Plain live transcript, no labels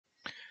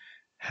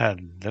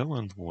Hello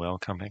and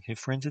welcome back, hey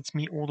friends, it's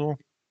me Odo.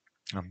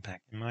 I'm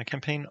back in my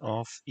campaign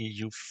of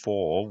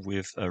EU4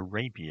 with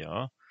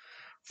Arabia,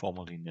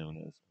 formerly known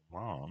as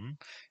Oman,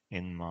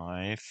 in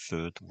my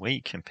third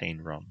way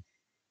campaign run.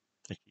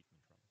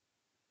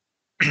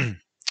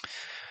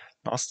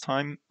 Last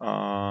time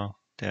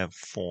they have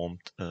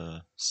formed a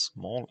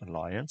small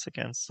alliance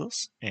against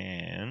us,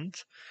 and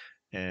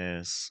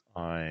as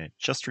I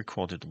just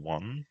recorded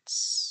one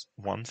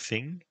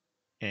thing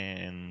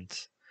and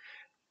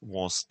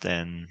was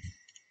then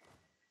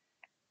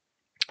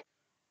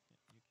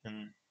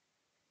can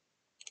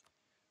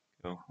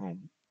go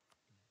home.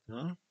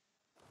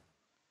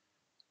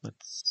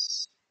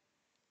 Let's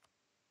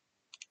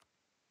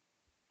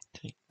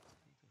take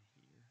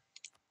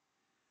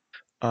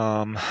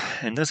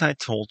and as I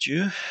told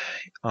you,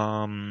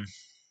 when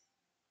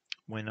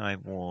I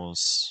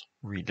was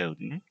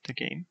reloading the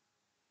game,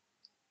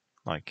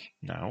 like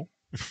now,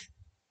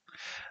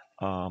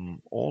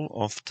 all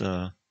of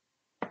the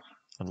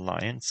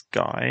Alliance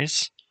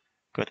guys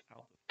got out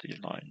of the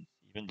Alliance,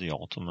 even the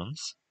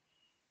Ottomans.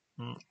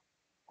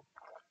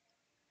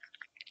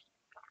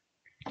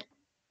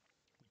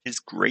 It's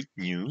great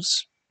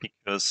news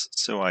because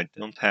so I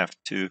don't have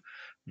to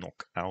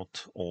knock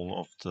out all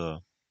of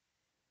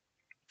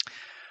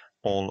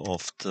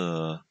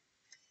the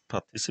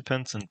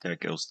participants, and there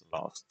goes the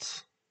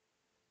last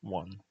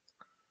one,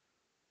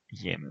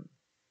 Yemen.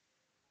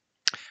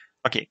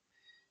 Okay,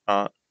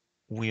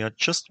 we are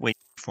just waiting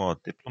for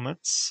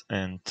diplomats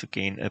and to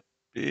gain a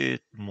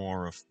bit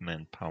more of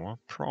manpower.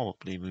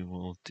 Probably we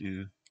will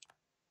do.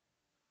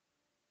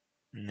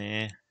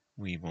 Nah,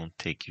 we won't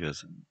take you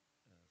as a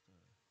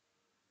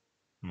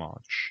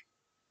march.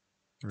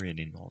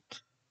 Really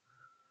not.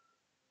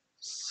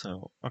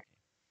 So, okay.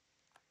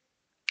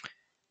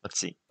 Let's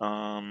see.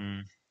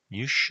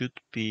 You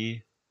should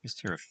be. Is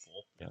there a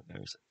fort? Yeah,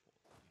 there is a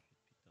fort. You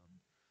should be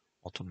done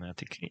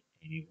automatically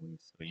anyway.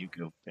 So you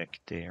go back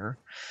there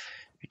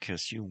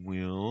because you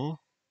will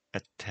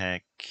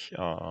attack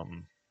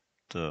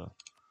the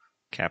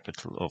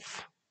capital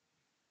of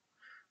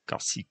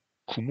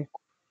Gasikumuk.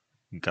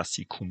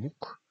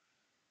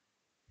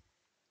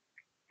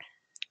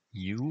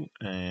 You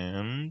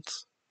and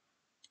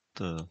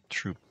the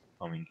troop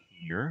coming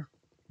here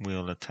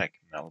will attack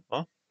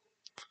Melba.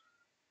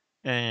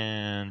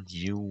 And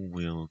you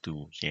will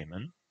do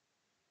Yemen.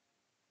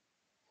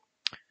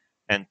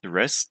 And the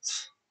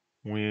rest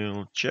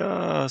will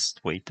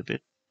just wait a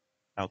bit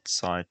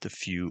outside the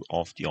view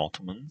of the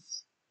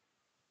Ottomans.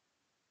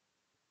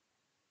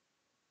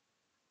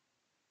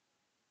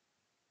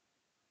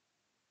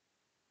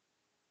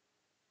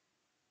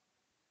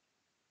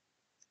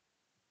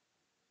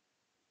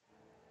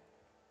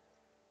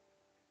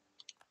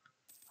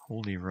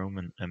 Holy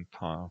Roman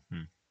Empire.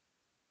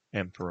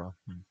 Emperor.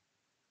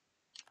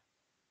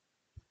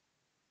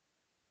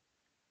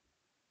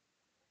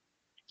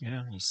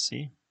 Yeah, you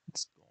see?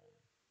 It's gone.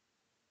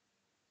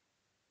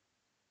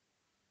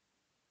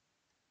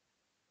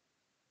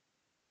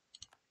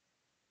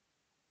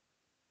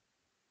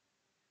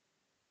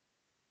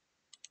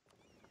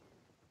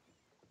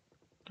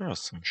 There are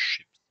some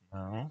ships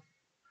now.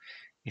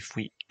 If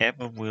we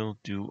ever will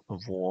do a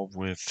war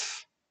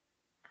with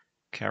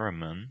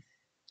Karaman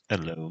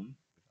alone,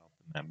 without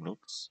the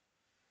Mamluks,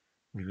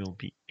 we will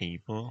be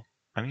able.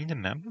 I mean, the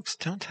Mamluks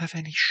don't have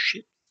any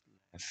ships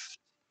left.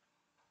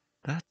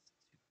 That's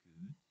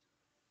good.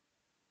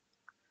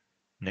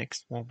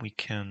 Next one, we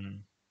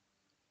can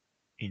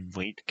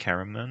invade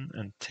Karaman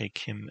and take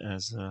him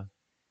as a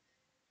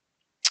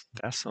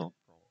vassal,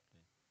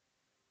 probably.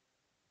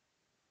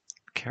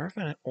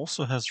 Caravan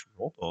also has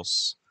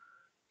Rhodos.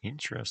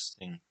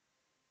 Interesting.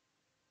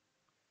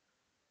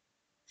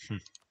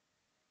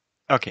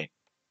 Okay.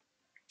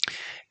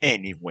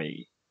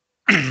 Anyway.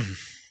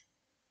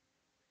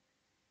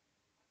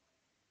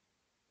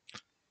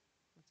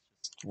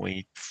 Just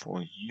wait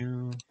for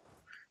you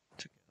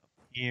to get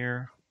up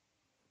here.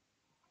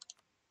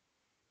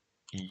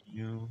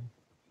 You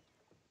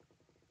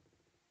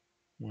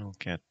will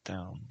get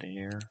down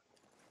there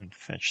and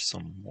fetch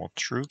some more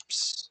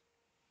troops.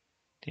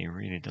 They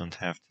really don't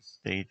have to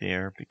stay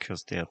there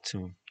because they are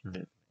too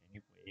little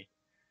anyway.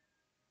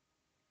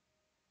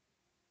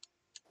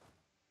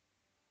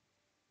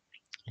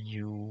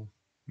 You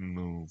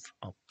move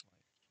up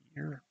like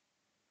here.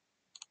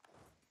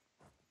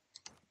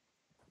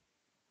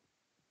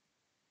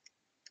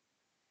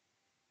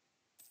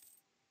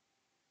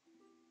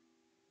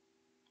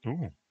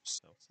 Ooh,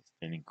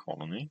 self-sustaining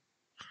colony.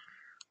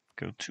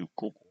 Go to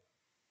Google.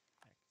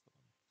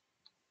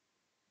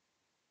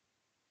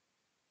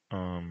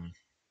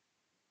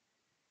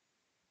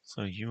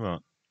 So you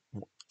are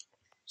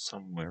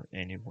somewhere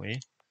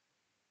anyway.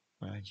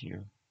 Where are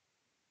you?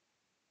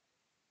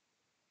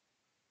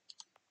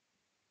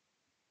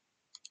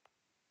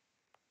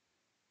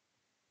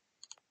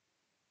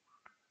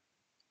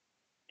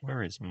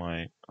 Where is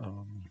my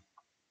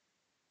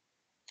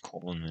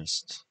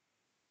colonist?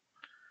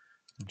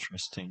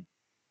 Interesting.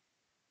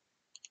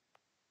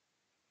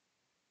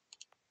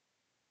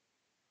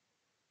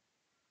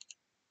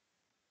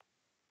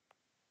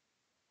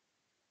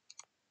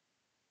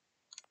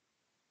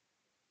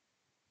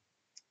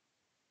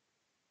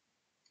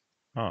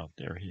 Ah,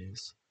 there he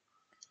is.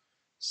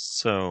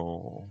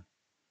 So,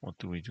 what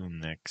do we do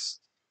next?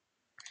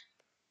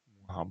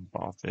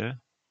 Habave.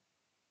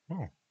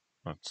 Oh,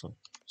 that's a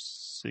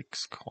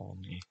 6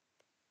 colony.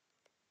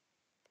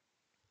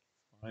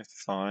 5,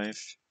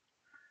 5,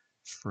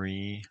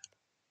 3,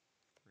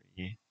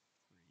 3,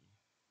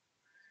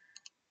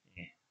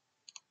 3. Eh.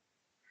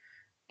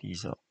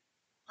 These are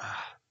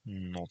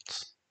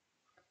not.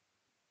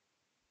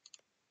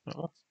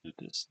 Well, let's do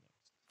this next.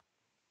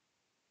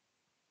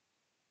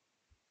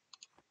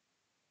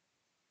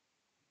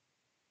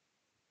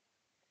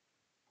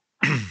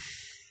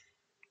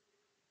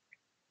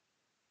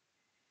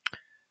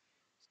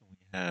 So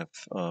we have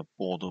a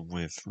border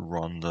with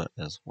Rwanda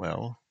as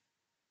well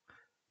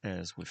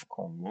as with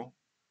Congo.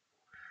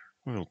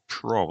 We'll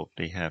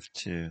probably have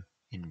to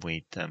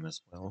invade them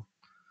as well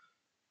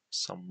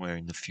somewhere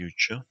in the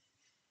future.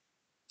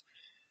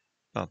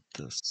 But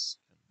this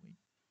can wait.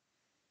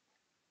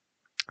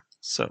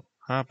 So,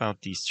 how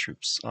about these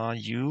troops? Are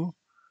you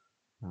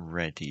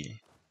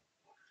ready?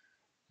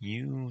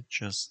 You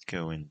just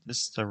go in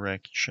this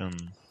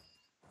direction.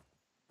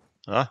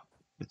 Ah,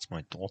 it's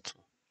my daughter.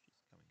 She's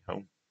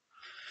coming home.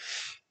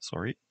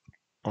 Sorry,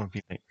 I'll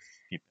be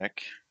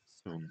back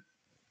soon.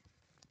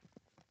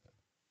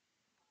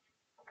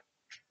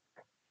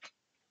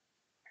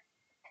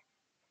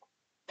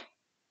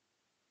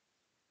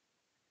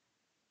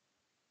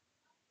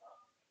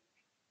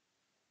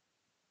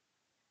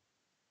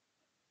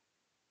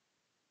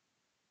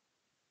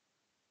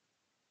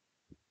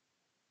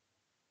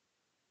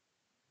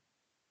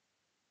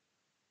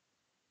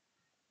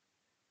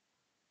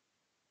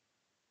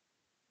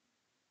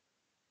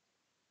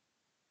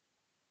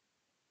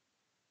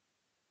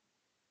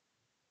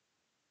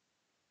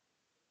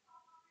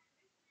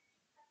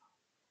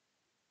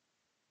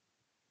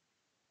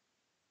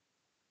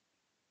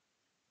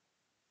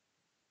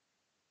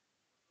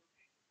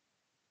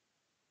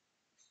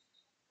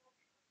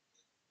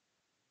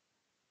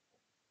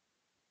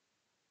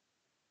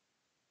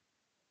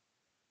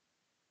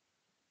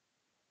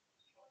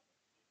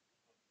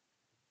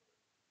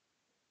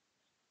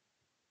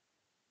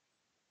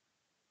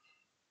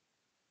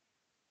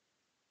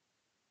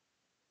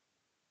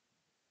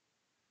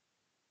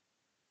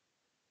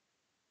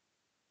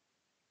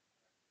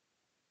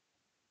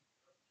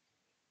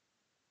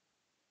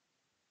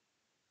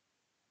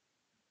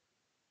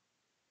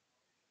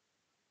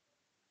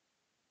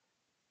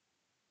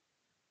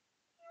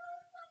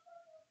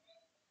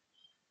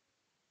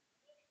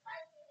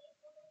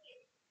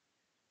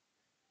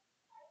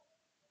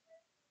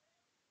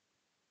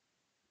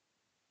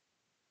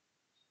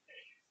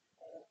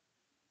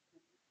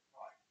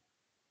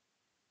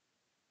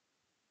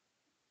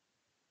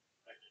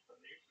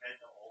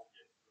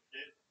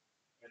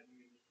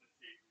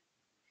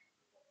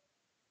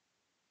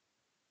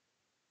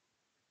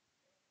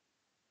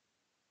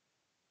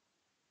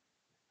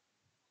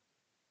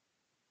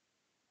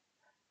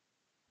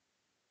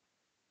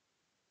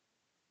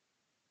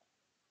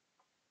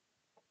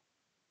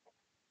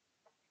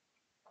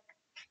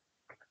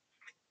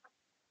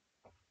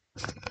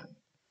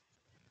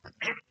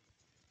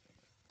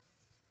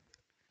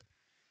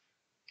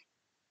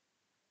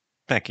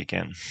 Back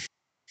again.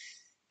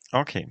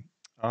 Okay.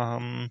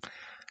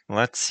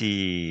 Let's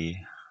see.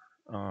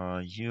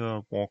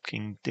 You're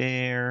walking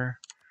there.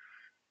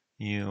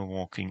 You're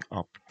walking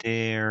up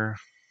there.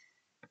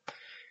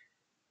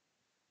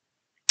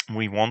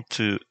 We want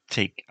to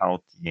take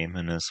out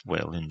Yemen as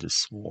well in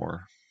this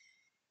war.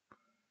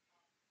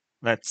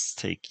 Let's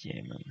take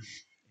Yemen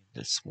in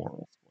this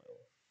war as well.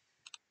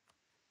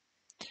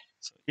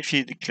 So if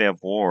you declare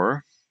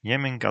war,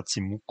 Yemen,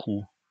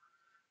 Gazimuku,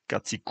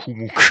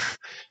 Gazikumuk,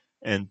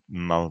 and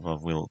Malwa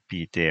will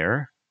be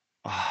there.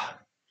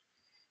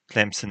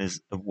 Tlemcen is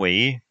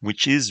away,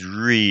 which is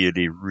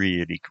really,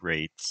 really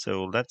great.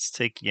 So let's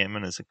take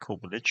Yemen as a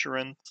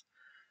co-belligerent.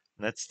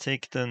 Let's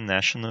take the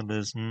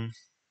nationalism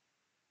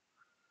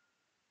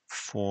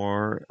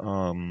for,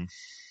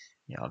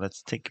 yeah,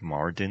 let's take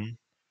Mardin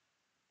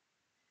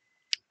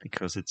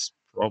because it's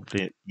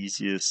probably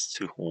easiest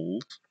to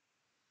hold.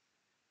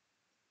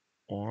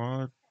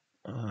 Or,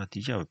 do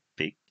you have a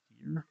big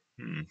deer?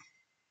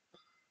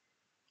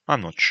 I'm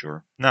not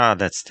sure. Nah,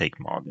 let's take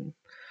Mardin.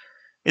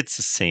 It's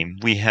the same.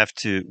 We have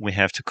to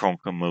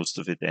conquer most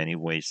of it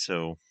anyway,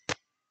 so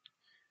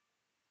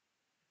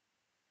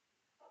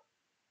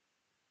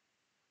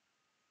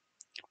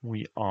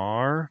we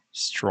are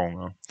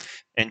stronger.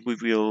 And we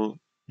will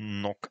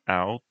knock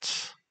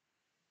out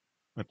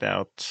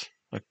about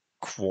a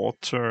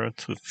quarter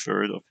to a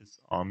third of his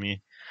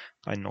army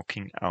by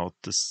knocking out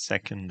the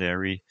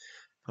secondary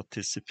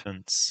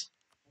participants.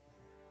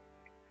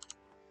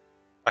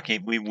 Okay,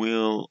 we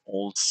will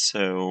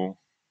also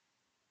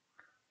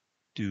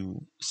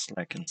do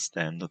slacken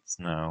standards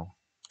now.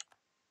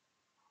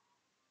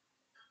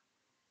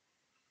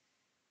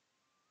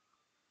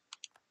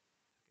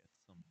 Get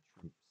some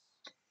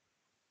troops.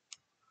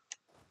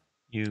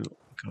 You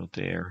go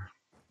there.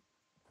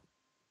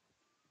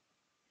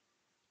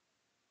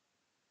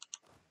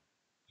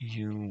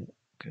 You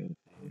go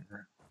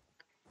there.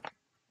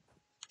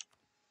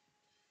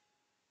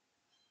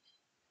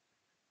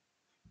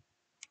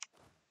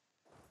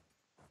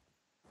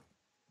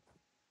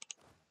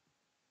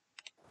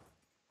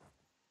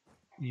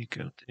 You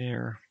go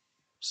there,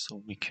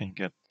 so we can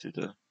get to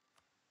the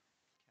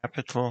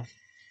capital.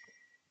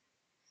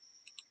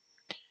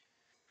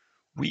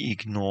 We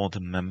ignore the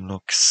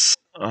Mamluks.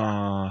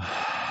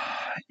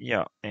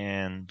 Yeah,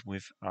 and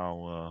with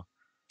our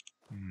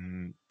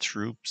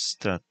troops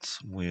that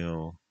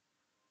will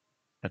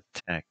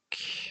attack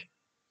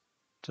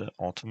the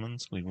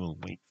Ottomans, we will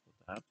wait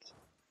for that.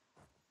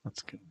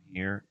 Let's go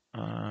here.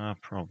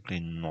 Probably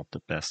not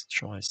the best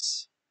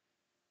choice.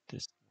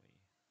 This way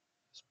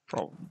is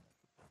probably not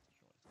the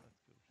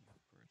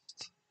best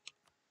choice. Let's go here first.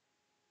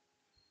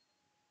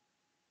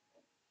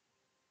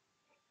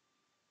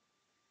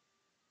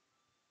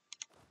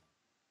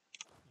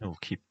 I'll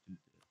keep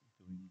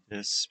doing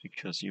this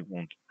because you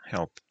won't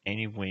help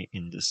anyway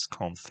in this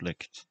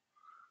conflict.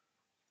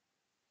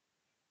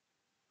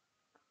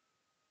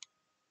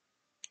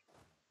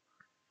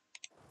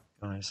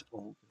 Guys,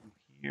 all go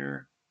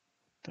here.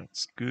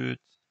 That's good.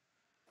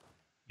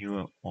 You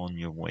are on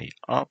your way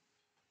up.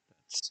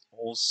 That's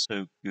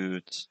also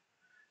good.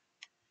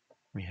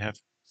 We have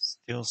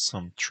still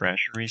some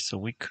treasury, so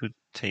we could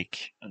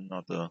take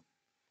another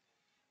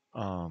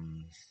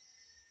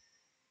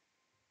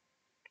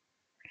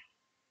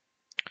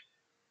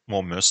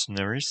more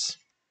mercenaries.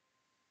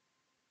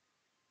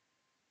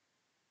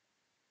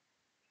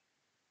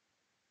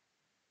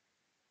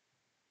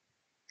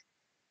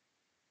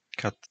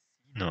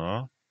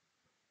 Katina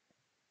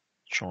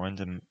joined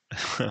them.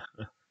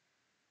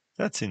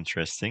 That's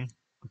interesting.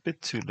 A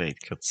bit too late,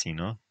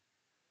 Katsina.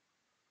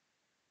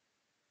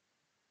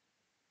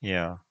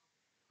 Yeah,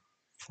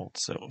 thought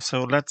so.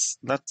 So let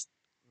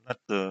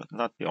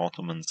the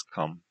Ottomans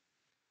come.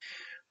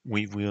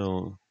 We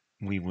will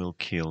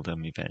kill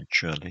them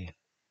eventually.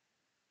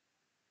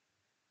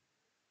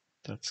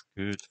 That's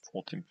good.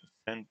 14%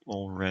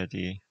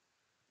 already.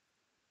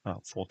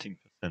 14%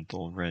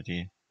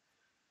 already.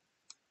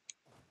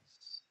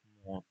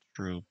 More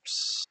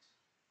troops.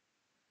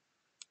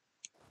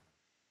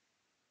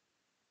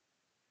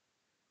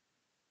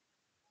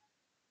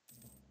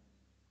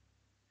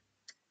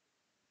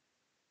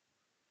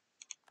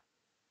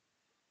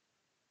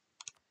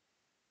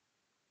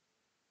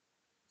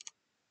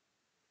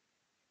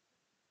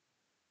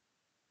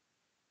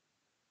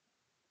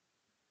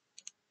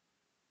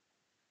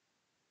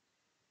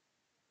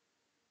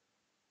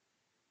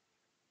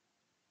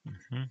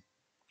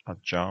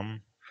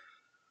 Ajam.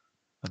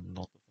 A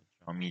lot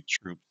of Ajami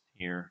troops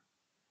here.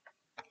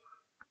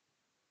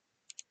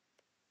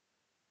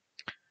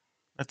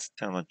 Let's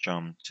tell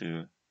Ajam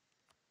to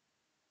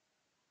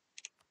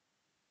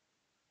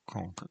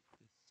conquer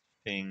this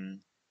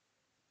thing.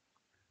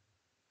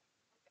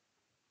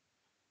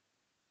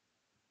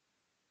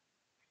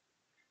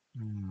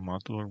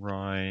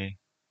 Madurai.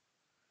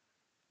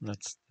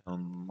 Let's tell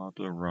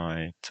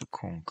Madurai to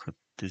conquer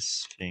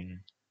this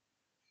thing.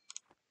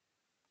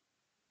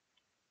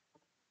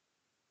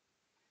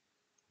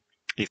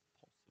 If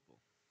possible.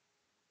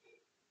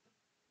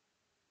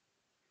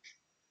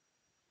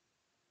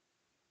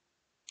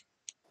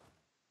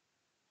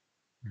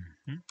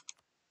 Mhm.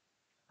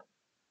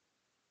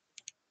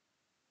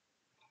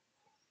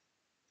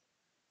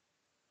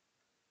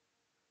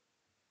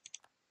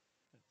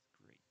 That's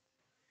great.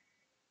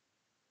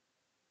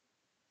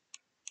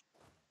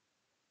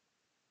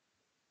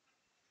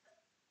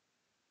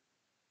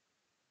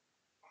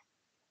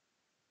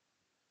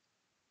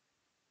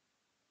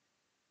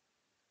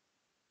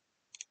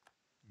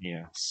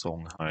 Yeah,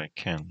 Songhai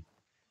can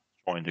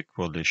join the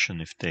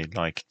coalition if they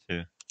like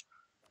to.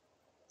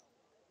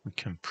 We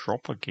can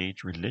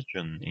propagate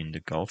religion in the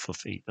Gulf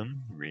of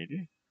Aden.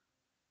 Really?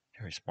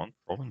 There is one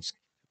province to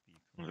be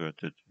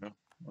converted. Yeah,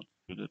 let's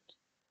do that.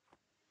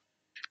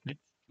 Let's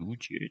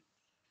do it.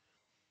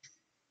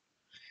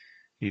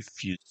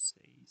 If you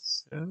say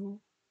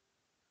so,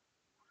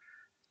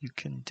 you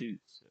can do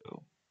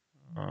so.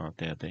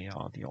 There they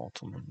are, the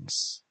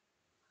Ottomans.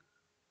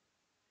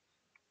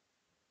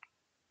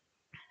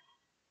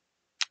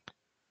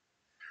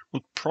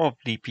 Would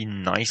probably be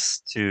nice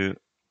to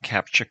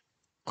capture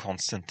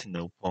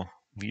Constantinople.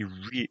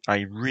 I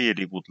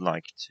really would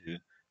like to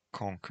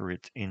conquer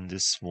it in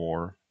this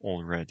war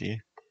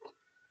already.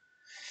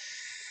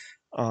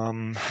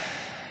 Um,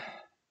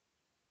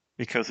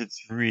 because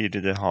it's really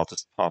the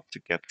hardest part to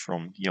get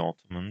from the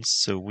Ottomans.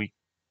 So we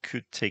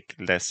could take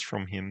less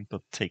from him,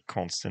 but take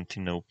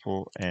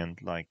Constantinople and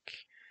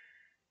like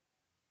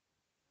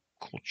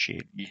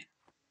Kocaeli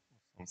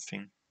or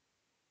something.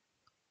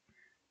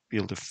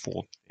 Build a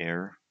fort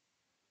there.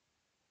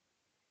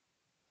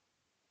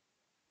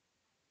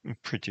 I'm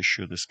pretty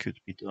sure this could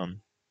be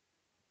done.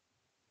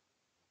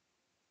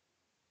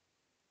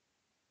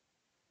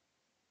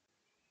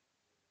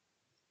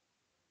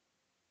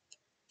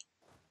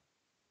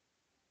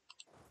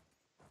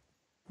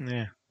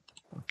 Yeah,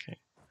 okay.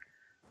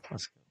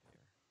 Let's go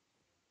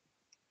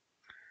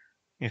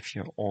there. If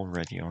you're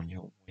already on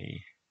your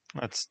way,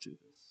 let's do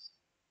this.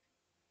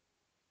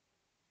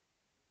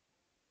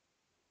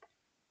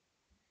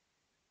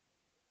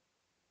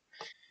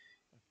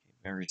 Okay,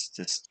 where is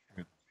this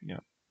troop?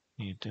 Yeah,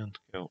 you don't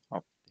go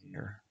up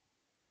there.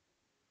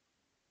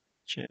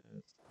 Just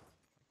go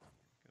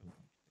there.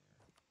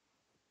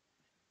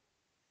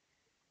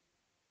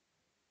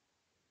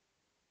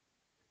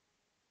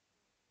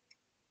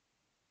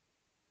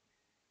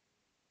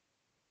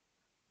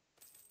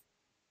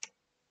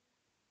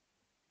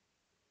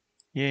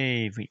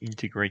 Yay, we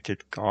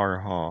integrated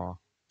Garha.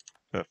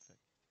 Perfect.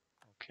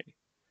 Okay.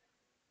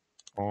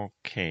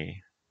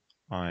 Okay.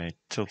 I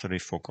totally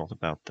forgot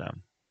about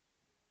them.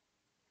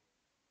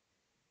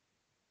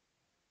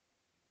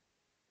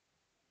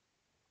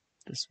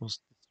 This was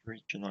this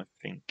region, I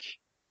think.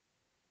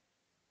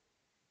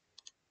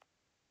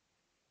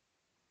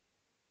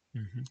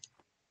 Mm-hmm.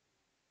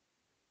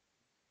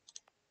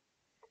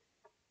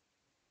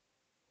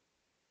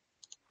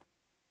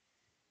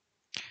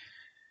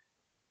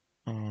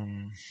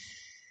 Um,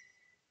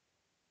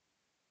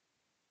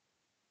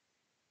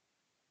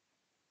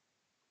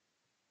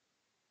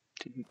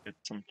 did we get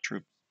some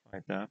troops by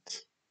that?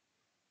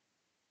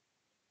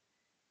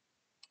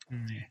 Nah,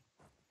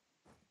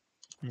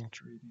 not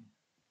really.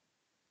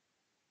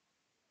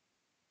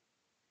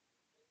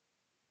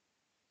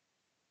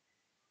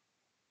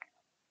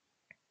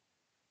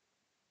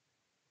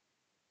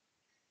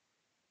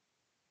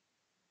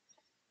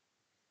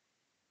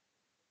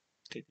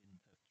 They didn't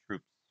have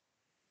troops.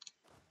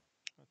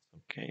 That's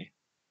okay.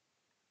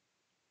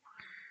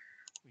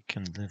 We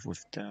can live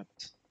with that.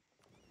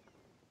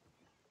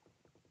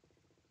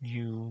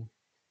 You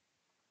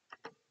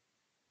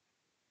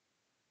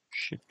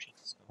ship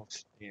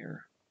yourself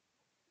there.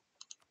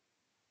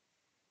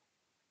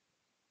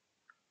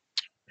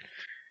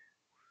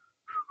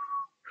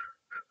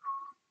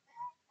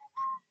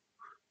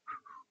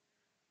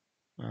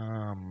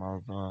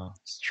 Malva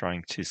is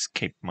trying to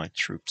escape my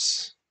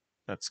troops.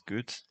 That's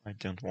good. I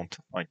don't want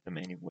to fight them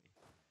anyway.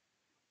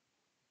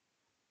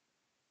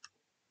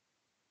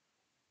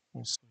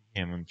 Also,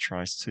 Yemen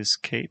tries to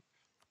escape.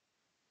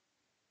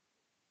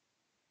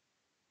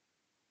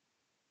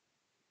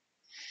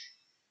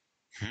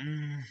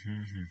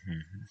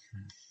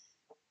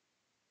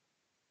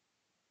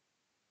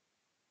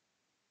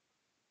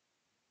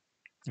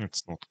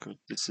 It's not good.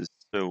 This is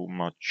so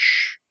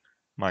much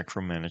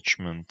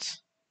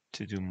micromanagement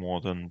to do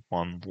more than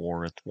one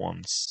war at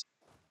once.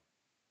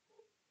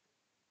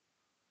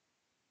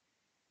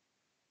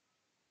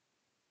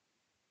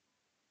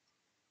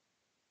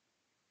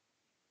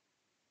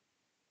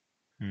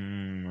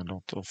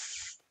 A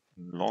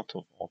lot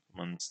of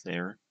Ottomans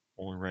there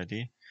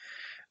already.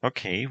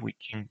 Okay, we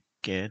can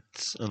get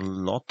a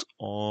lot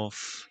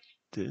of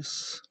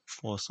this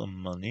for some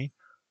money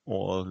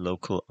or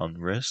local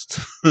unrest.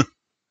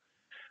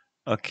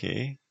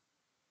 Okay,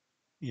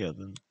 yeah,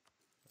 then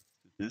let's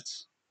do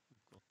this.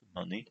 We've got the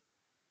money.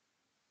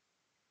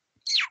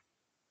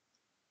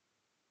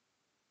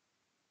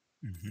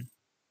 Mm-hmm.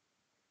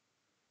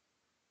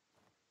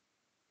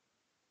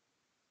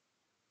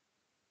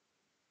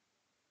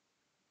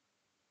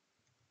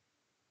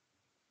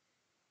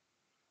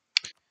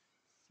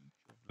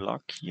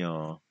 Luck,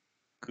 yeah,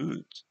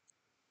 good.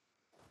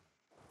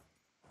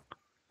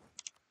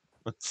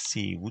 Let's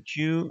see. Would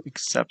you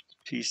accept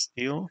peace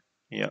deal?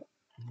 Yeah,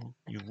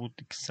 you would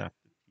accept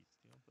the peace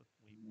deal, but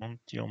we want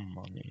your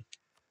money.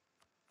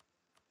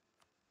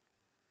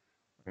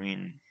 I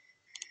mean,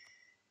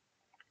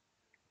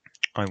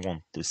 I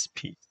want this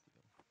peace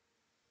deal,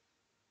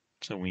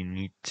 so we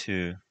need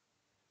to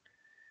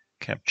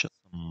capture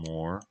some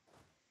more.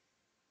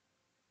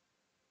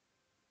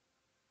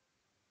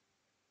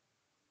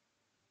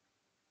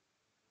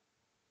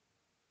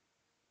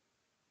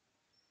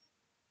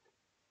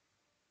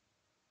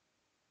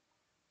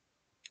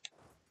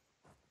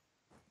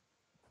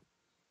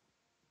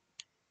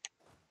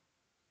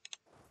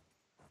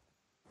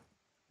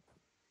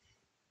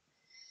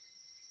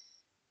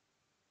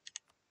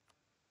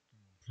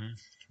 Hmm.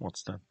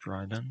 What's that?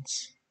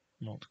 Tridents?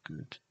 Not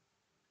good.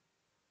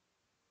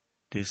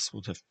 This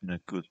would have been a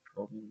good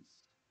province.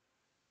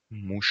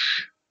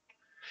 Mush.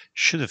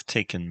 Should have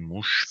taken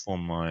Mush for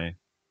my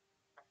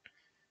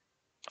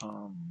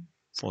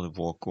for the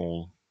war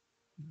goal.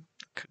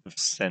 Could have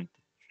sent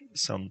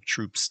some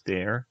troops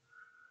there.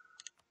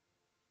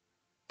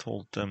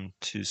 Told them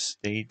to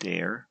stay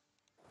there.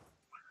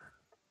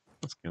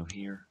 Let's go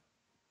here.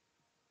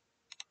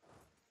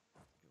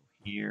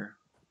 Go here.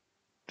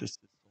 This is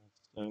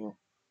also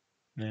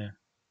yeah.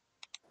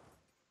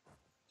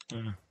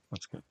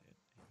 Let's go there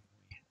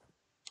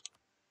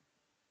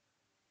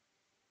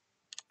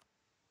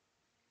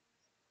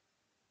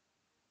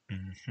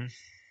anyway. Mm-hmm.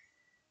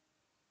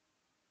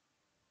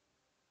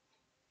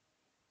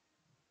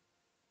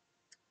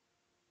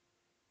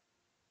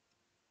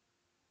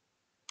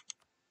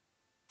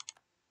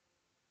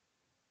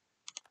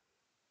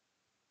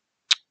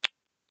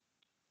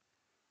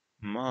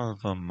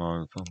 Malva,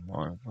 Malva,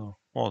 Malva.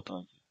 What are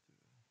you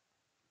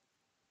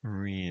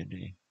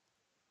really?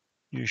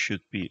 You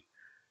should be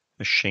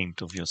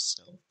ashamed of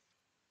yourself.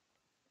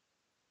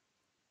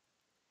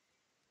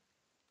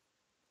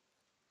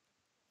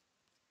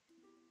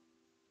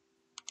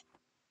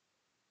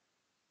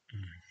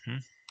 Mm-hmm.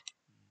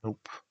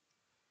 Nope.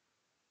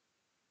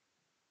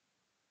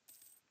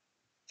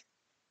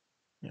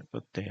 Yeah,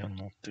 but they are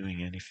not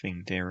doing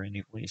anything there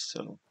anyway,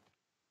 so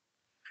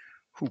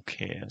who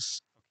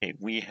cares? Okay,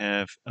 we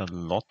have a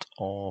lot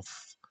of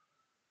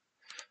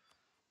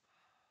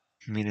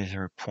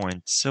military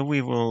points, so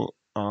we will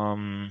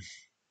fasten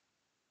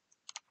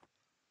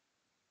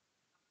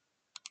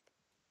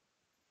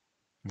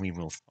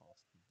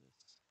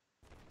this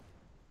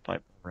by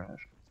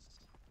barrages.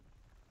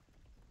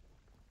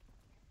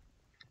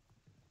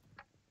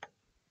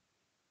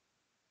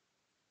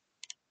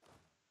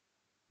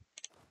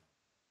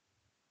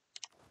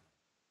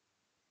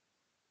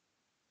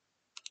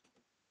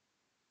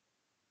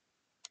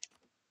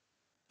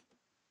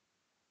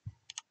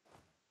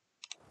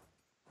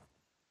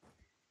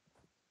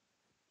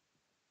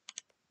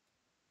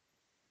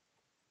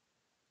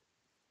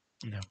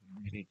 No,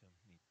 we really don't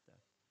need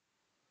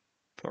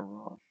that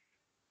barrage.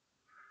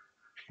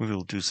 We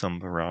will do some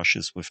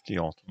barrages with the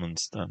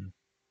Ottomans then.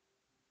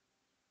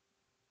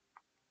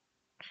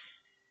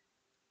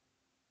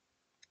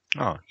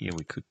 Ah, here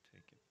we could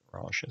take a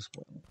barrage as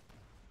well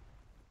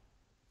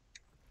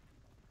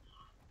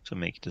to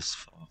make this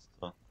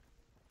faster.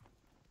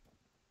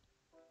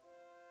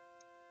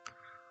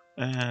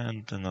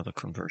 And another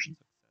conversion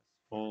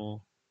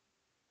successful.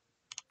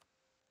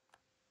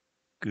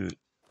 Good.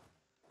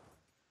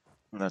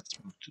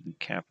 Let's move to the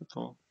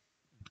capital.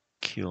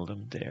 Kill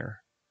them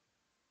there.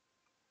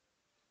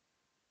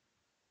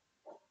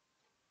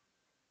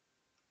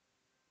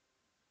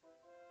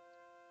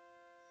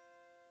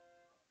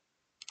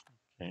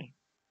 Okay.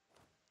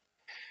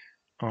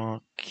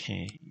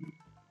 Okay.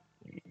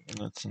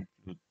 Let's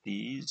include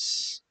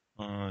these.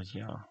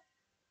 Yeah.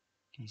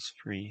 These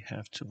three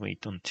have to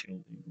wait until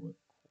they work.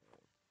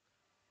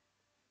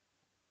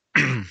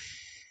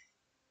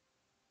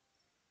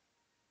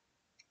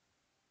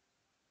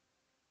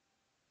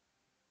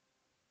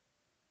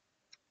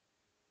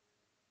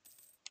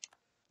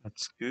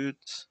 That's good.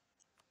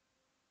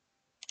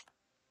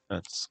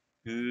 That's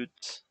good.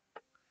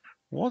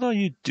 What are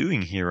you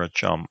doing here,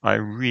 Ajam? I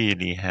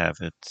really have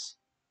it.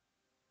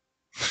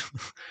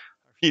 I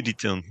really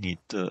don't need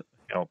the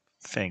help.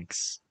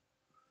 Thanks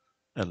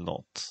a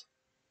lot.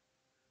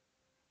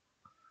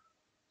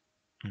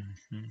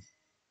 Mm-hmm.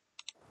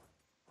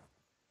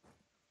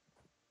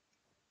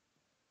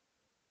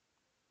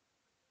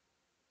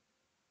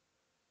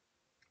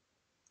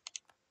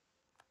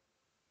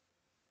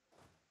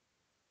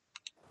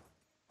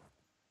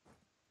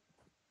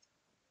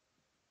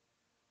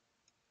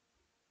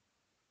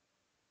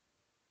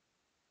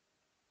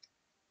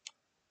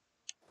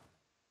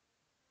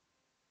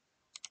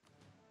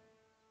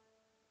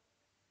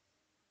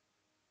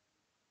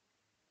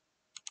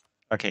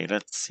 Okay,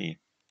 let's see.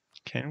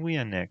 Can we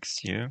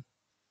annex you?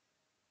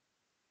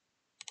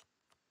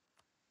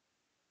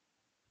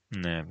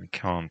 No, we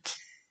can't.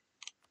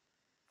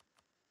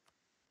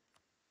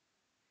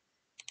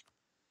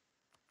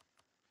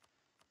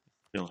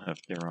 Still have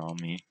their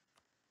army.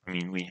 I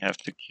mean, we have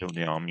to kill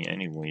the army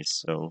anyway,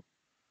 so...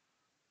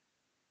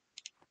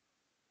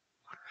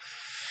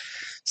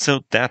 So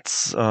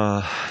that's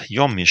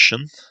your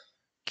mission.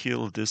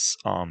 Kill this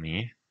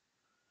army.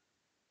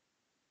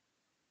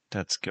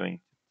 That's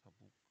going...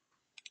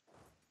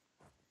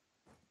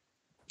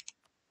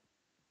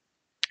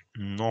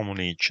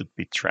 Normally it should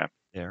be trapped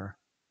there.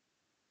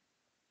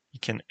 You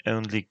can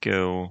only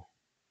go...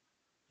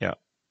 Yeah.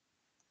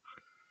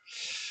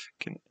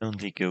 Can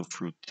only go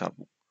through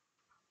Tabuk.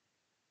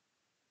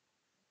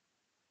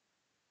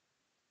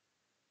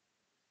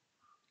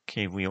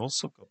 Okay, we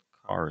also got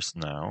cars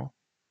now.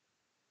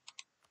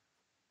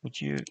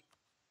 Would you...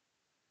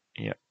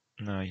 Yeah,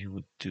 now you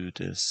would do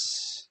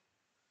this.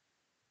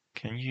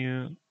 Can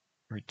you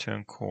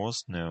return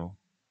course? No.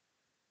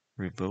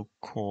 Revoke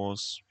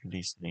course,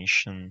 release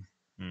nation.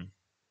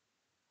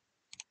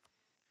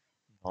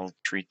 Null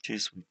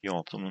treaties with the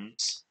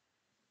Ottomans.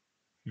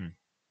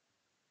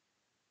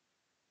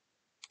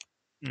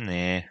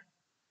 Nah.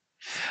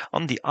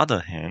 On the other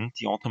hand,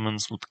 the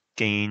Ottomans would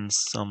gain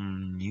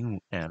some new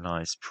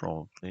allies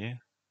probably. It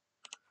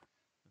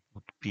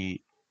would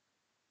be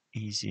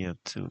easier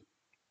to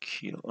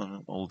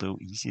kill, although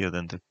easier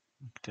than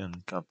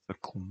Gazakun.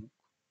 Probably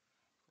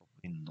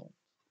not.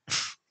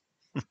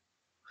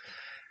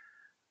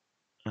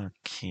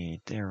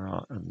 Okay, there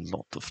are a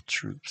lot of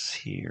troops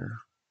here.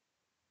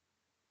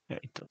 Yeah,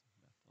 it doesn't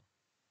matter.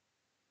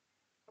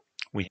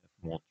 We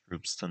have more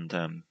troops than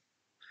them,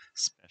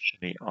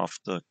 especially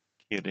after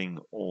killing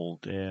all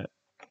their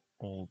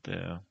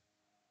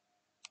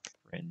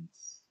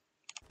friends.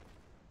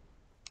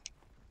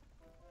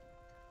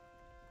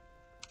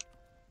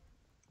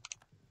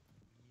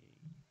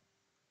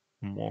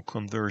 More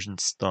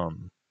conversions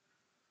done.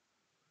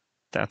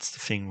 That's the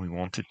thing we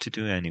wanted to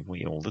do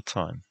anyway, all the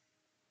time.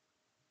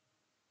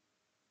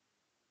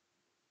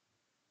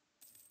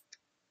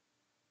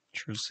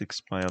 Truce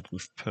expired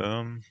with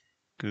Perm.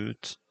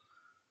 Good.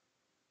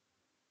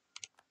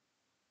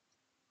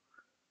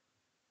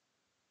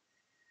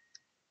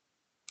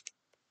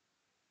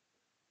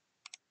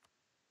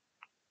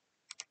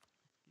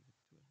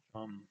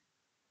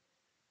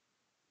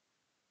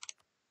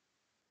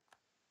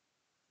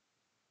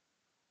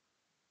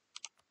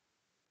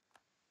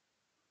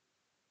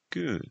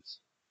 good.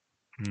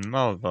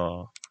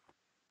 Malva,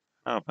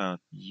 how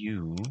about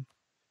you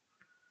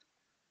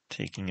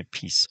taking a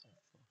piece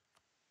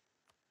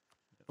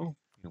of... Oh,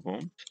 you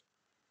won't?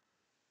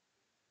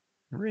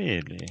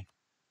 Really?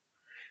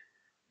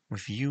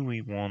 With you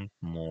we want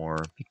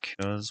more,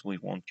 because we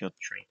want your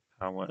trade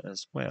power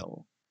as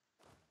well.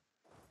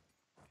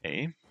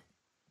 Okay,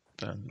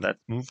 then let's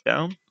move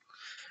down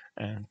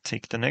and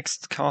take the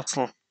next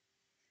castle.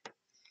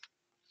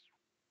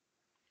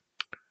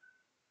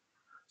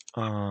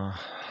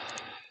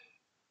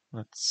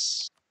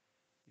 Let's...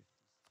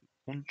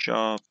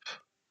 Punjab.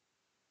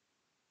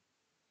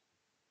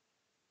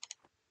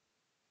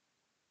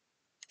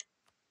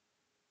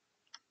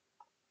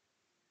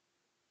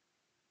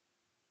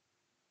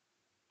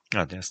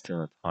 Ah, they're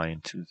still at high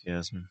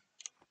enthusiasm.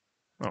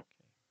 Okay,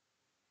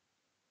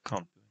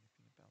 can't do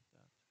anything about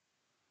that.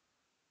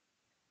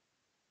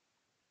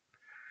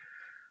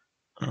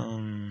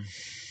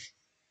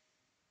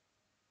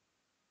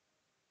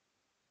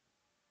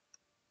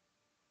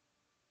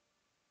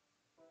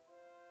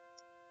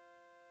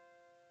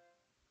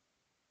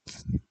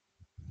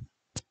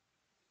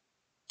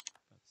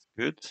 That's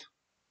good.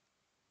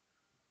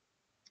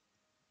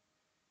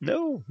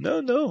 No,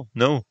 no, no,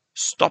 no.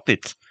 Stop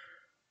it.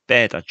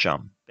 Bad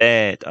Ajam.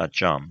 Bad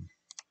Ajam.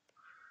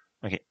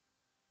 Okay,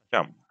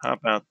 Ajam, how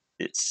about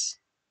this?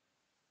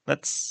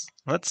 Let's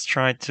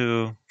try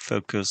to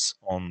focus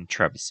on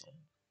Trebizond.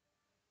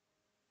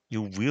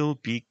 You will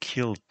be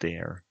killed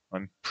there.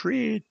 I'm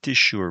pretty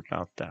sure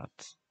about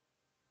that.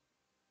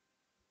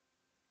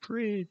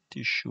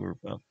 Pretty sure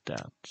about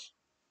that.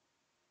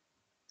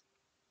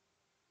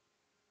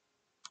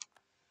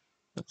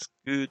 That's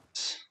good.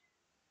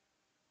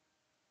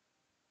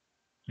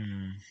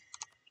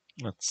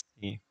 Let's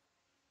see.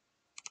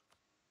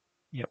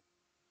 Yep.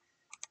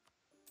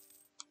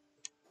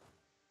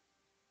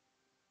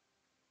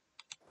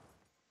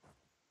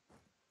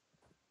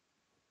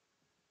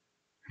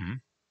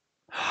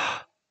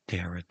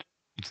 They're at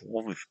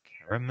war with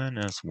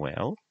Karaman as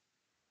well?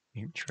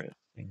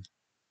 Interesting.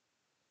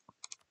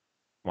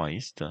 Why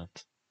is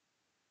that?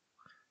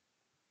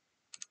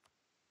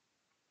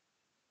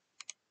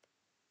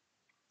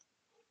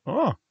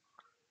 Oh,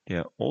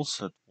 they're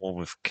also at war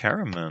with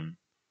Karaman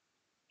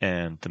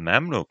and the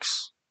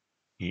Mamluks.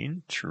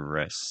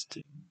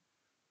 Interesting.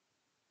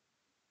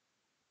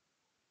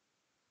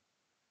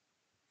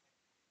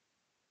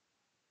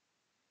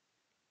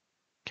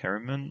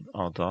 Karaman,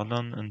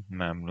 Ardalan, and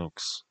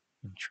Mamluks.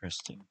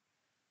 Interesting.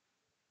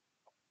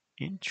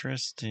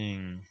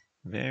 Interesting.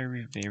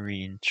 Very,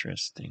 very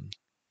interesting.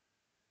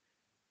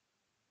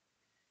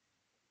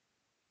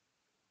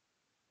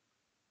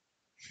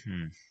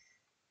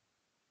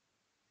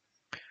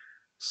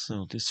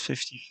 So this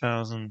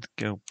 50,000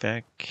 go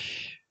back.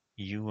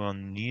 You are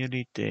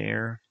nearly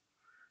there.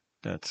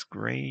 That's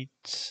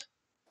great.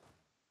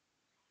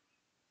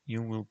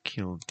 You will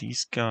kill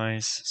these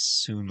guys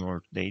sooner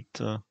or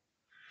later.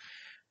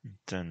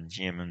 Then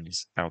Yemen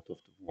is out of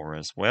the war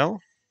as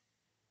well.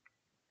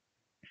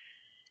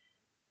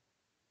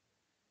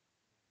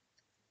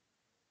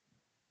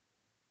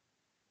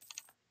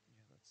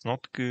 Yeah, that's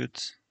not good.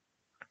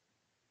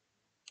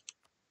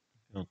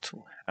 Go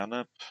to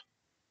Halep.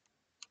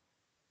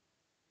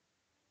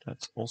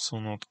 That's also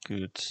not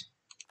good.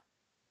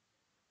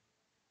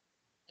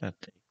 That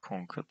they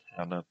conquered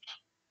Halep.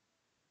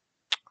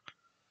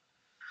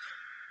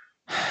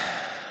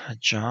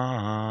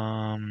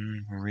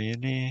 Jam,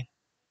 really?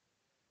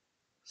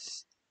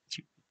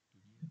 Stupid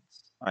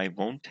idiots. I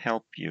won't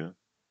help you.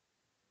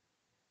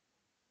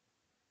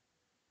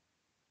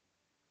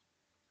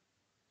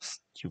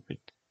 Stupid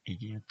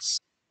idiots.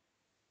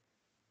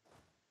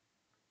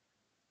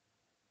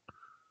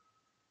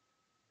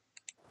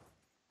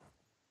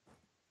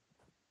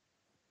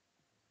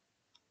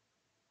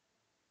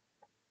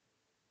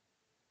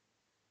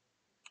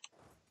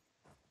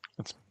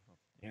 Let's move up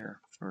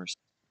there first.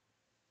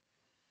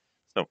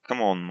 So,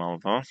 come on,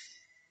 Malva.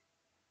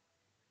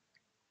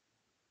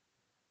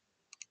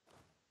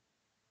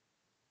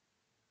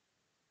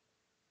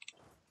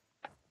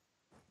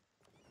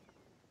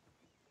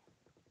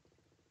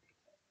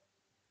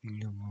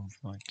 You move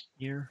like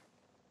here.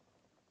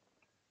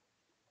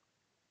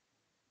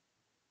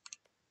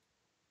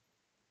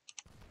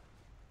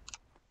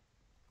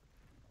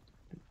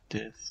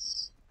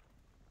 This.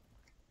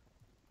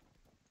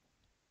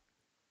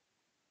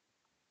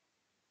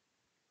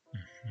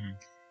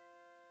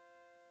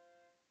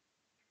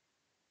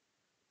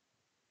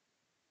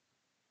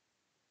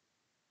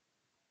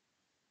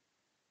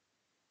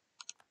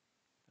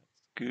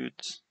 That's good.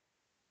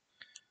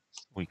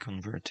 We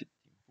converted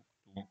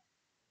Timbuktu.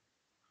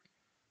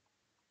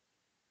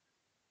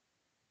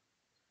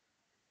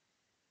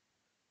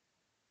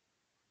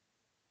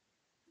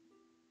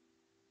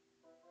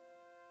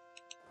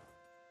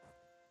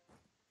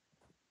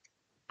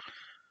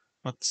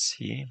 Let's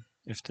see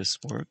if this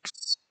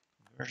works.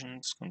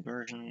 Conversions,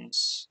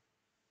 conversions.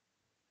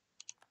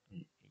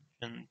 An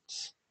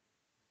agent.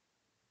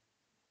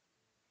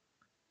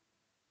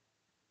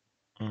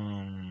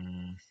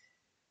 Um,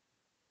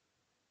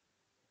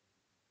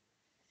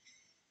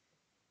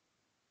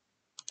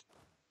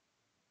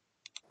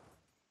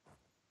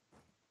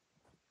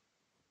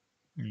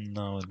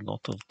 Now a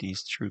lot of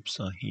these troops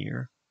are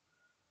here.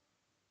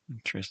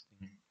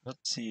 Interesting.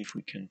 Let's see if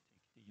we can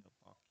take the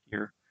back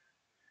here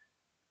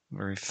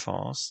very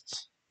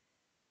fast.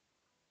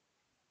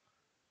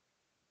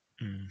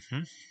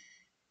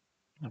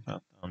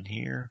 About down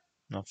here,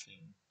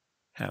 nothing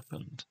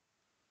happened.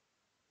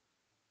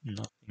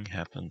 Nothing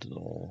happened at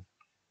all.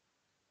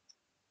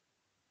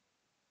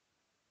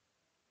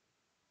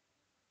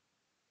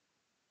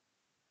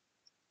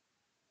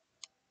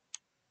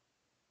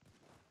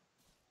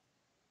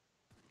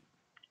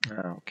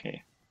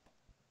 Okay.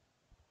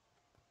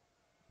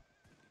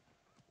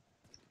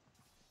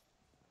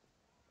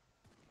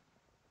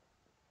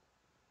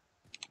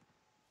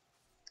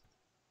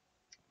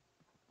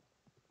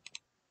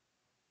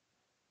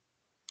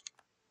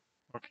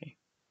 Okay.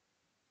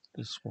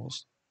 This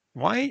was...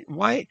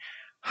 Why?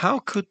 How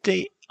could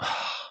they...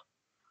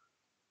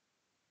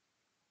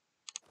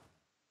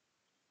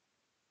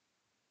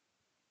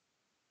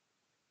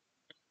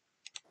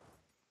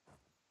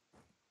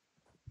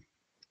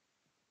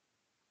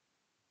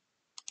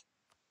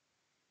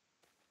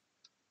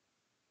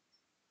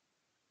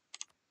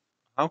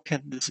 How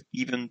can this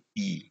even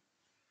be?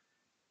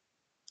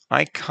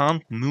 I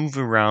can't move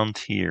around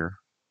here.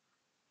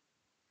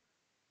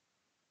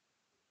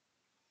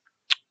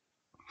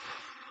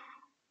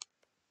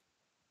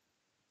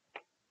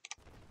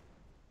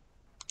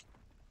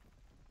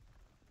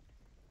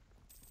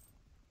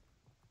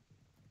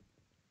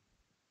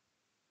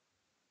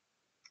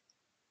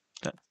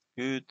 That's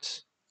good.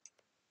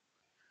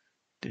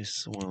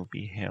 This will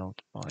be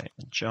held by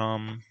a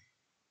jam.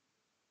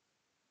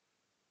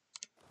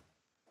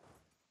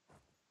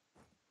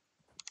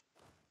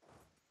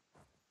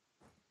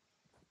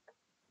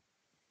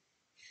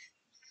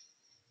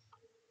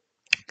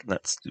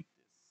 Let's do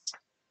this.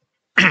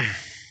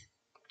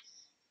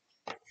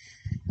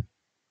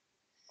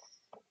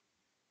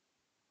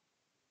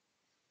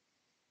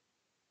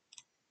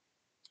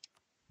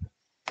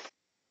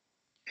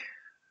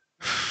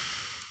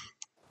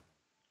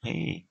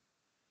 Hey.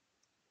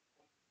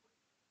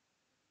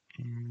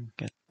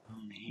 Get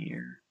down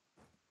here.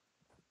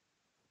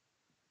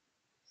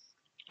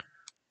 I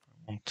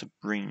want to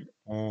bring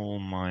all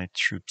my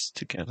troops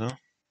together.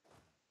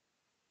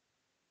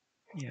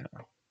 Yeah,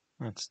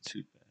 that's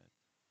too bad.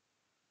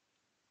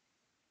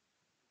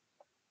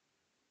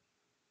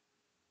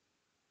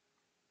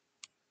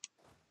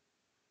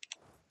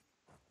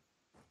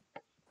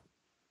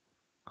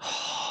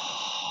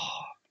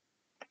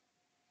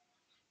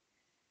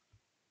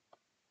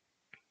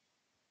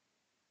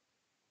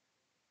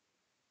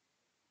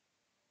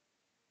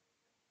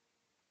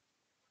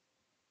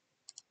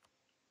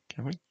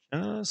 Can we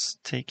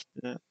just take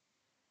the...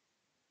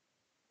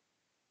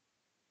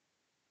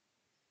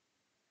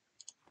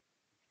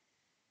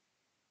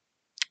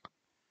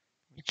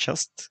 We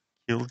just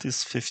kill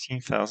these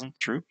 15,000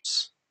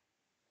 troops?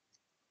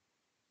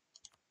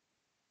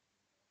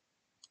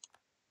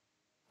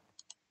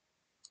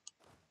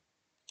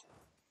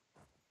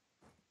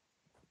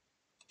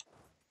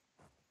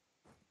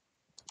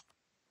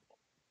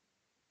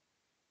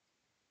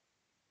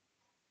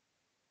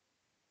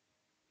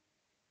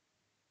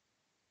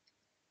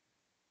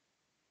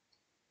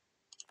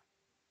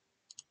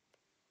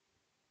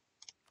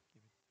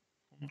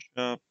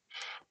 Punjab.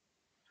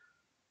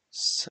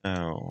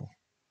 So,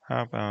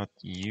 how about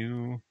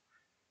you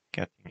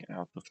getting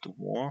out of the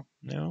war?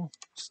 No,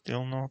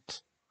 still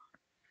not.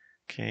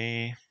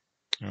 Okay,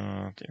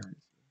 there is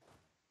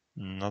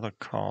another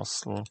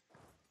castle.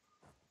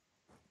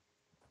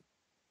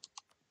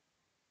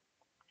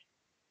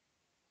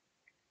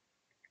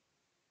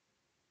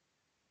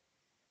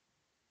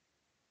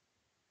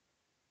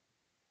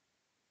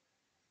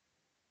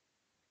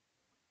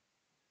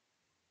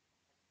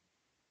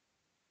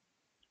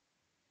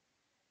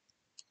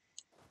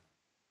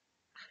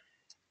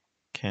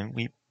 Can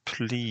we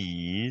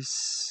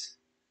please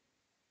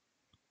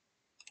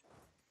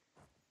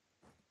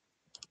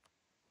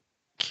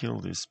kill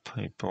these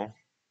people?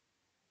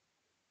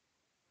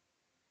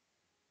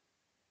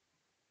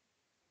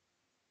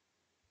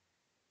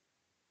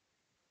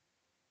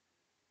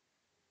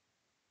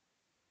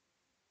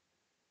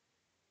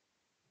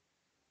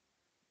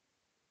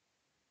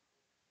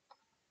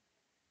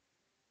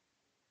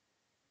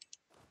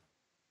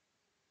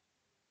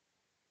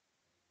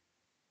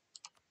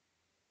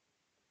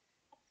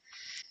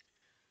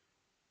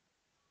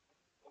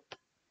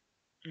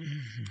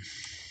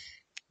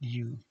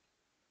 You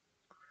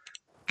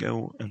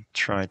go and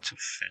try to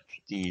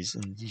fetch these,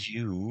 and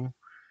you,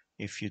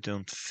 if you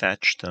don't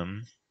fetch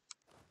them,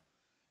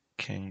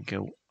 can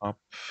go up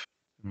to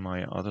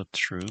my other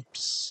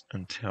troops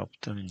and help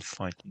them in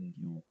fighting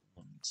the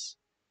Ottomans.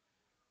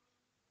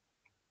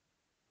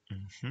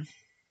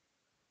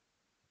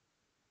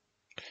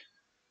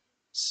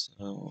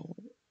 So,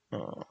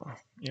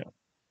 yeah,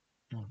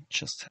 I'll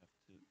just have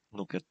to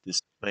look at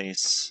this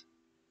place.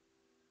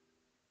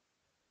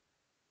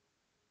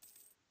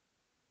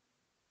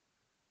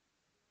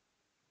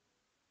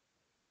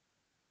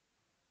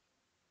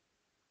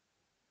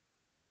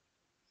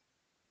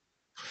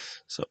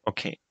 So,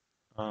 okay.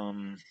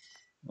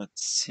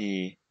 Let's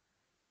see.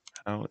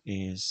 How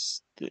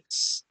is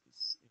this?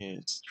 This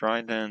is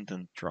Trident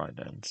and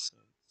Trident, so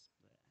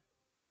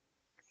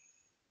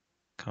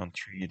can't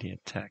really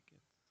attack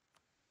it.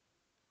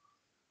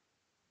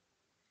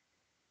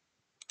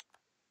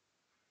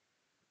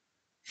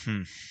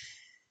 Hmm.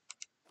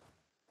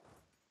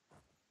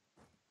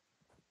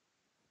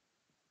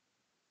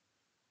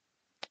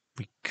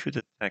 We could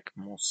attack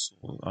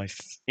Mosul. I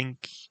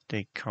think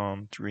they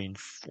can't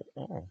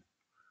reinforce.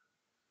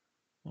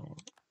 Oh,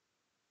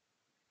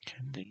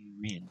 can they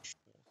reinforce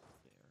there?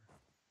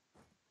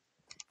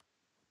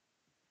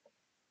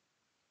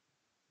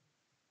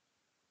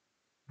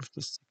 With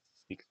the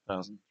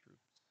 6,000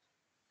 troops?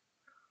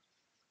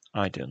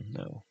 I don't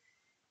know.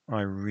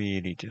 I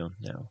really don't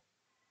know.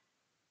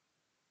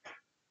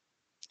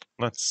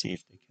 Let's see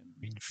if they can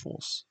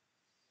reinforce.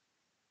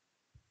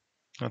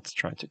 Let's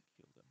try to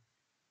kill them.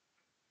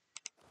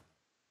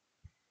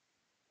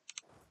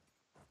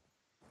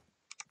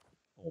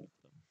 All of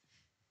them.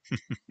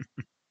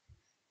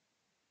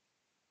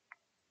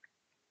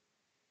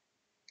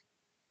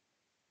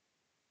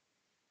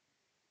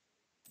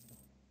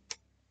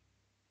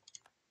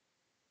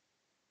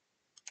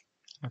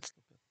 Let's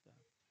look at that.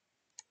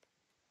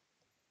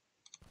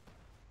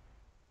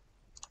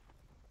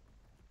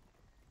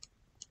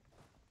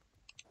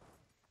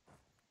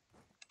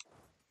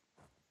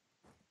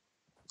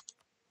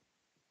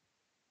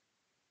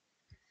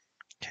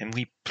 Can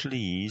we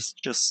please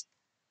just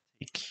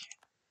take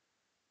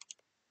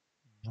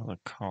another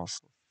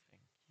castle?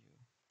 Thank you.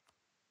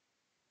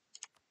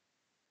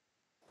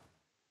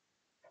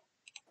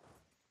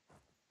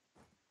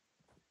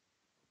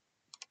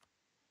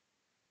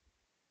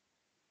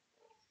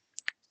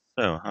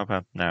 So, how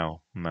about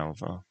now,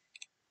 Malva?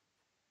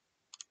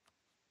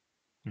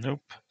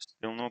 Nope,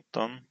 still not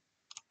done,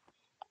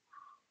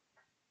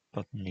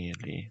 but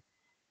nearly.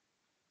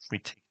 If we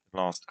take the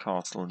last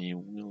castle, you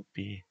will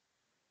be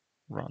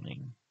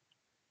running.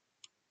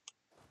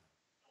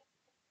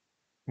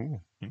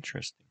 Ooh,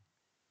 interesting.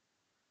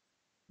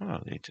 Oh,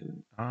 they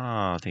do.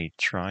 Ah, they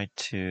tried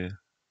to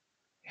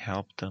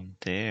help them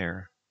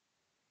there.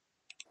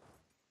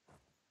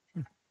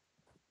 Hmm,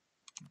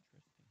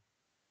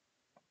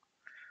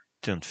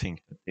 don't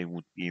think that they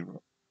would be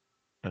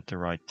at the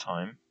right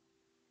time.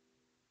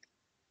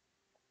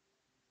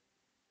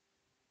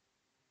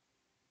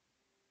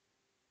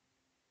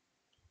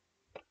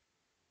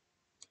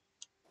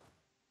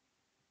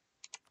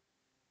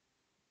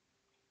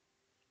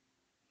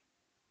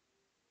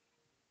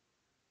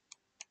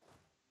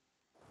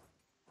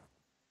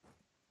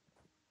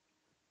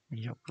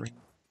 Yep,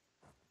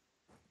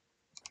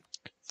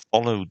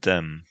 follow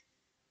them.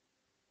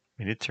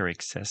 Military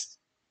access.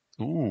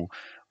 Ooh,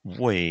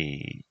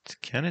 wait.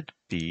 Can it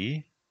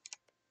be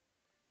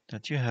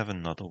that you have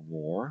another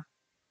war?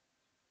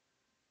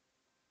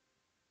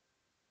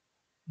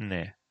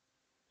 Nah,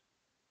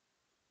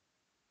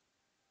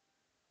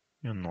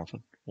 you're not at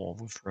war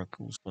with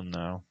Ragusa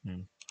now.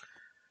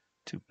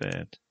 Too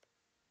bad.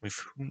 With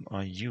whom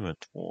are you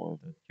at war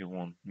that you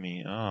want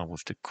me? Ah,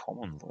 with the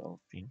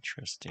Commonwealth.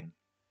 Interesting.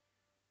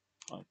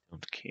 I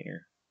don't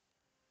care.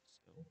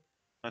 So,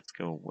 let's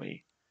go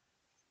away.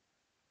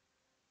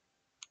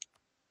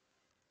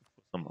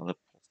 For some other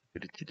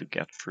possibility to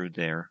get through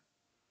there.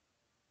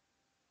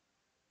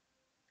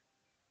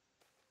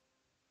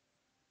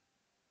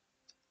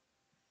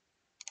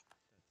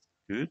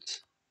 Good.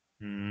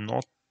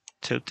 Not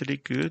totally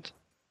good.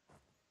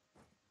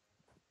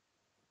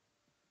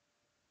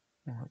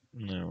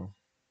 No.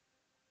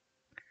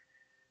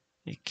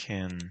 He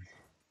can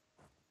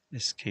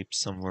escape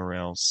somewhere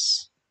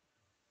else.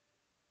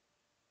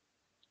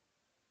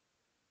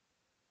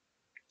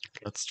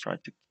 Let's try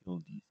to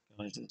kill these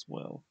guys as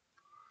well.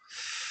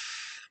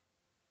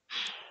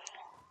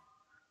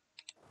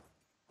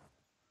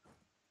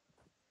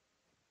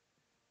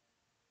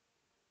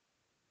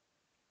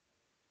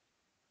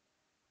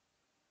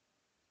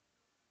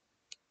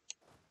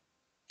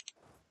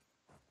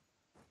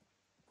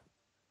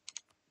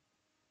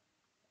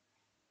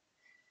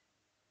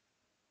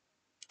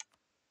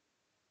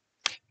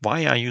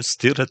 Why are you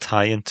still at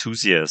high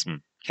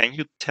enthusiasm? Can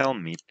you tell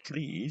me,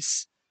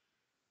 please?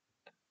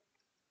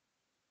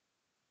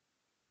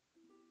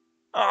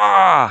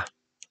 Ah!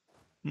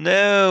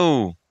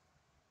 No!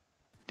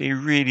 They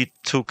really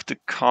took the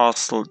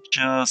castle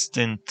just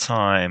in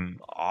time.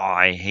 Oh,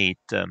 I hate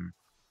them.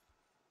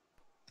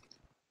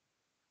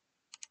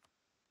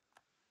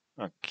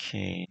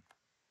 Okay,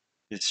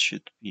 this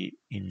should be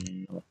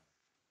enough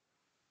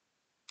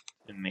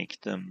to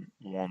make them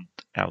want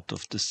out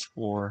of this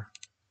war.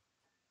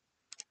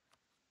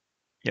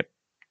 Yep.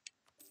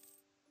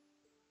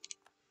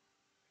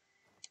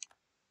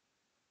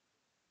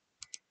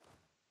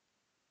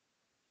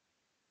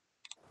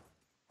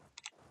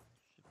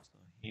 Ships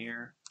are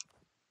here.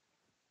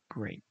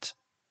 Great.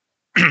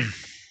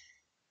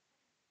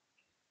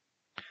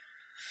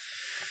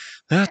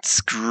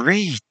 That's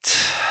great.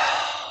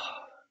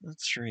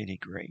 That's really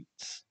great.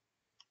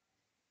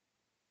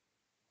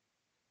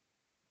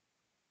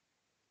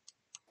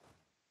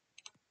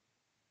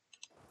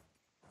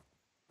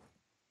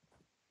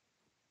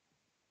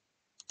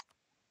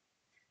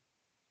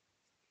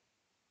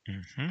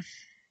 Mm-hmm.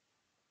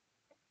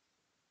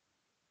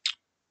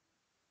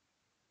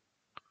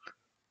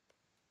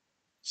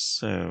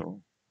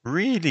 So,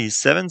 really,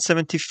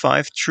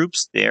 775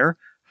 troops there?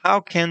 How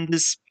can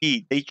this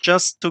be? They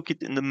just took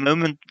it in the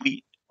moment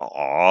we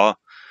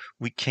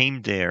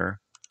came there.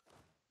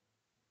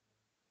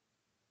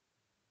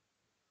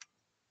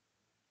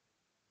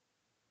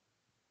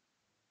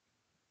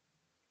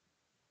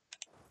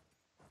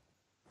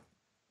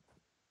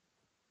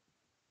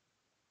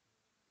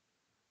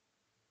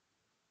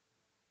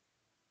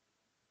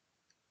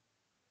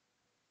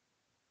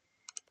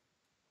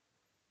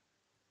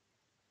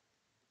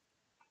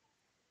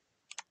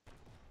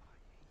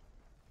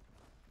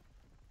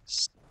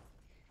 S-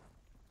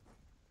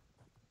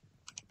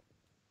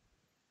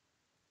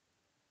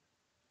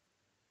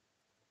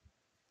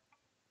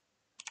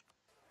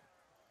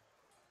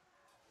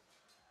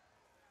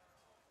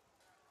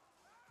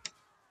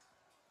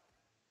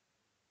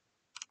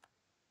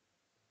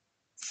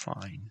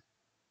 Fine.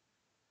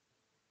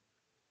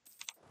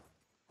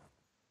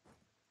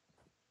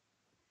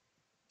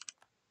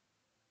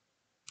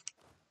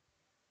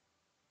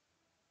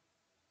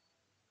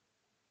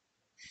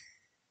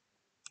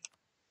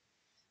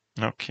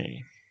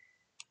 Okay.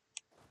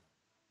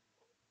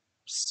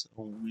 So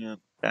we're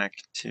back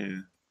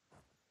to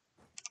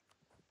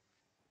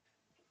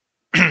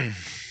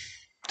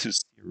to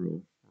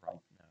 0 right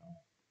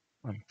now.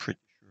 I'm pretty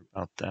sure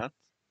about that.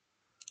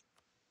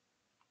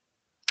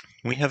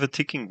 We have a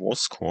ticking war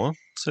score,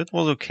 so it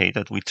was okay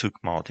that we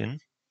took Martin.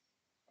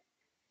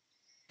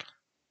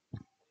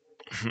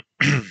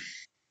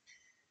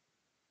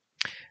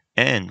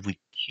 And we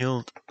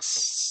killed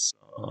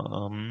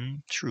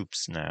some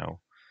troops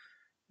now.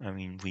 I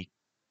mean,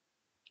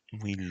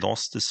 we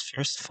lost this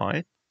first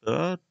fight,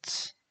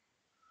 but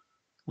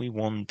we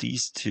won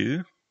these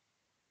two.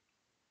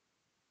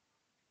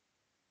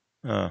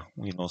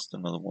 We lost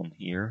another one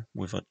here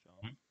with a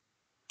jump.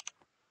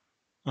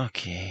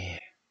 Okay,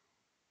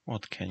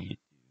 what can you do?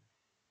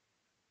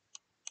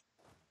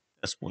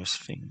 There's worse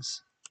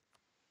things.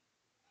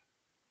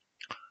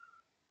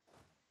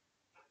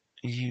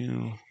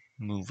 You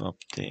move up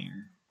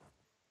there.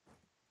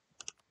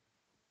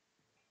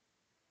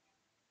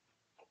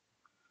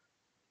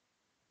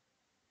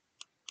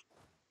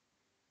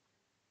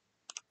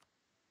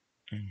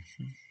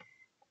 Mhm.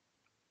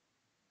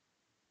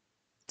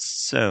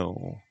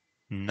 So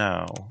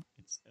now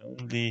it's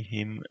only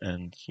him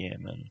and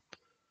Yemen.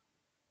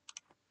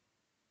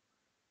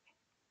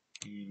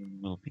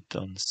 Yemen will be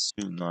done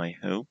soon, I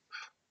hope.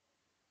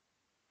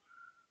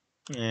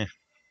 Eh,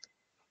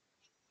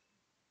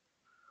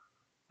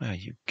 where are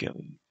you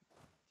going?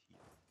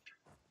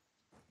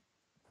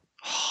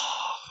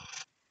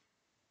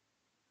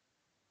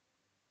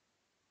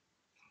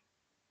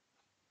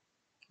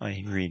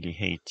 I really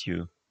hate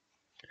you.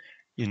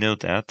 You know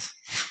that.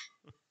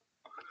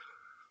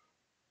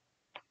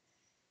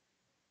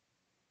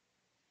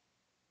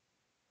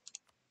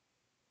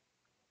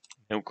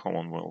 No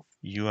Commonwealth.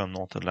 You are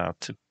not allowed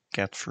to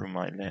get through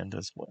my land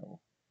as well.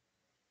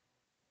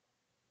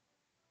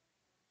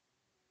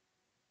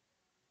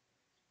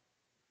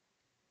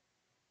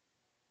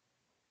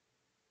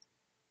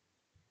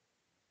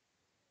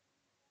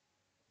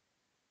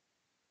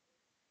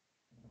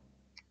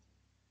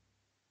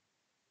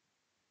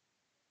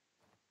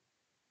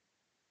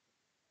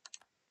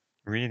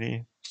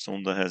 Really?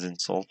 Sonda has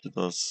insulted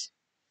us.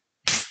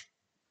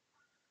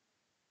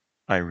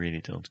 I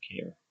really don't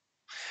care.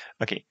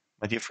 Okay,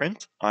 my dear friend,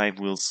 I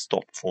will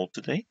stop for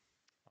today.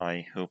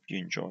 I hope you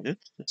enjoyed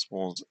it. This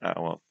was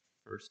our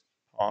first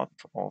part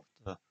of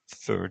the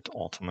Third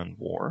Ottoman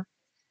War.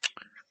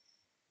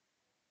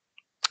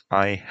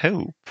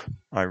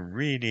 I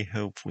really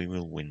hope we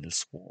will win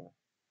this war.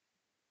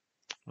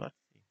 Let's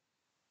see.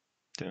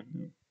 Don't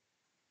know.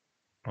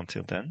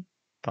 Until then,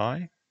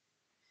 bye.